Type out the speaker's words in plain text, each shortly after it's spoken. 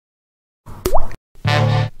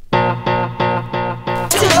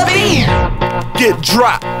get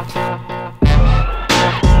dropped.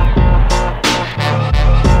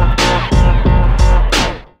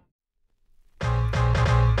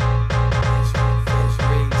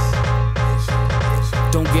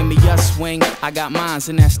 Don't give me your swing, I got mines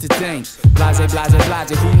and that's the thing. Blase, blase,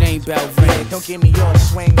 blase, who named bell rings? Don't give me your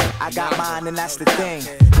swing, I got mine and that's the thing.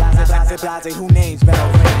 Blase, blase, blase, who names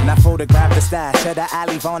bell rings? And I photographed the stash of the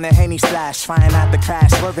alley on the Henny splash. Trying out the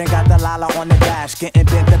crash, swerving, got the Lala on the dash. Getting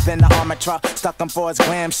bent up in the armor truck, stuck them for his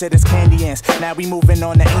glam, shit is candy ants. Now we moving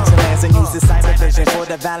on the ancient lands and use the cyber vision for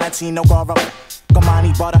the Valentino Garo.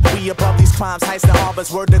 Kamani butter, we above these crimes, heists and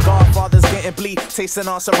harbors. Word to Godfathers getting bleed, tasting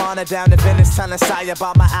on Serrana down to Venice, telling Saya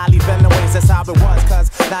about my alley villain ways. That's how it was,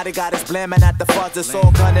 cause now they got us blamming at the fuzzers.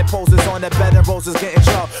 All gunning poses on the bed of roses, getting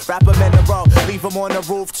drunk. Wrap them in the row, leave them on the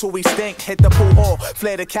roof till we stink. Hit the pool hall,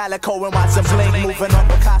 flare the calico and watch them blink. Moving on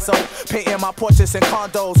Picasso, painting my portraits in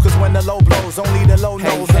condos. Cause when the low blows, only the low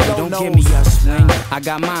knows. Hey, hey, don't give me your swing, I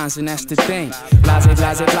got mines and that's the thing. Blase,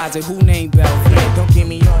 blase, blase, who named bell rings? Don't give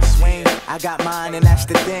me your swing, I got mine and that's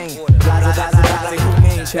the thing. Blase, blase, blase, who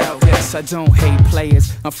named bell rings? Yes, I don't hate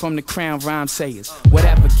players, I'm from the crown rhyme sayers.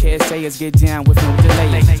 Whatever kids say is get down with no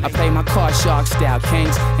delay. I play my card shark style,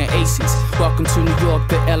 kings and aces. Welcome to New York,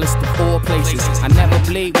 the illest of all places. I never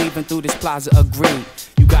bleed, weaving through this plaza, agreed.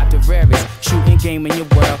 You got the rarest shooting game in your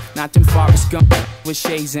world, not them Forrest Gump with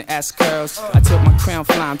shades and S curls. I took my crown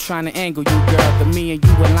fly, I'm trying to angle you, girl. The me and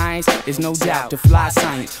you alliance is no doubt the fly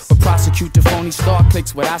science. But prosecute the phony star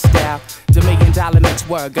clicks with our style. The $1 million next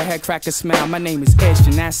word, go ahead, crack a smile. My name is Ish,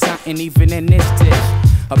 and that's something even in this dish.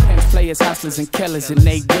 A pimps, players, hustlers, and killers, and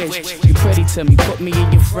they wish. You pretty to me, put me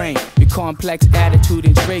in your frame. Your complex attitude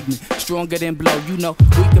intrigue me. Stronger than blow, you know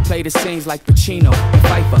we can play the scenes like Pacino and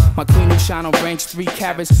Viper. My queen who shine on range 3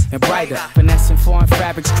 carats and brighter. Finessing foreign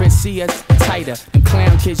fabrics, Chris see us tighter. Them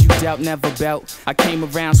clown kids you dealt never belt. I came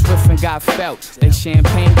around swift and got felt. They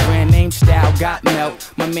champagne brand name style got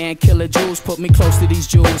melt. My man Killer Jules put me close to these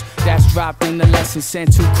jewels. That's dropped in the lesson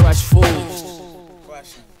sent to crush fools.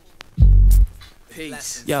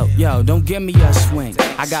 Peace. Yo, don't give me your swing.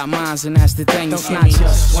 I got mines and that's the thing. It's not your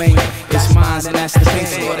swing, it's mines and that's the thing.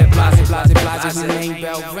 So all that blase, blase, blase, who named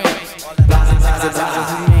bell rings? Blase, blase,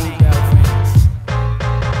 blase, who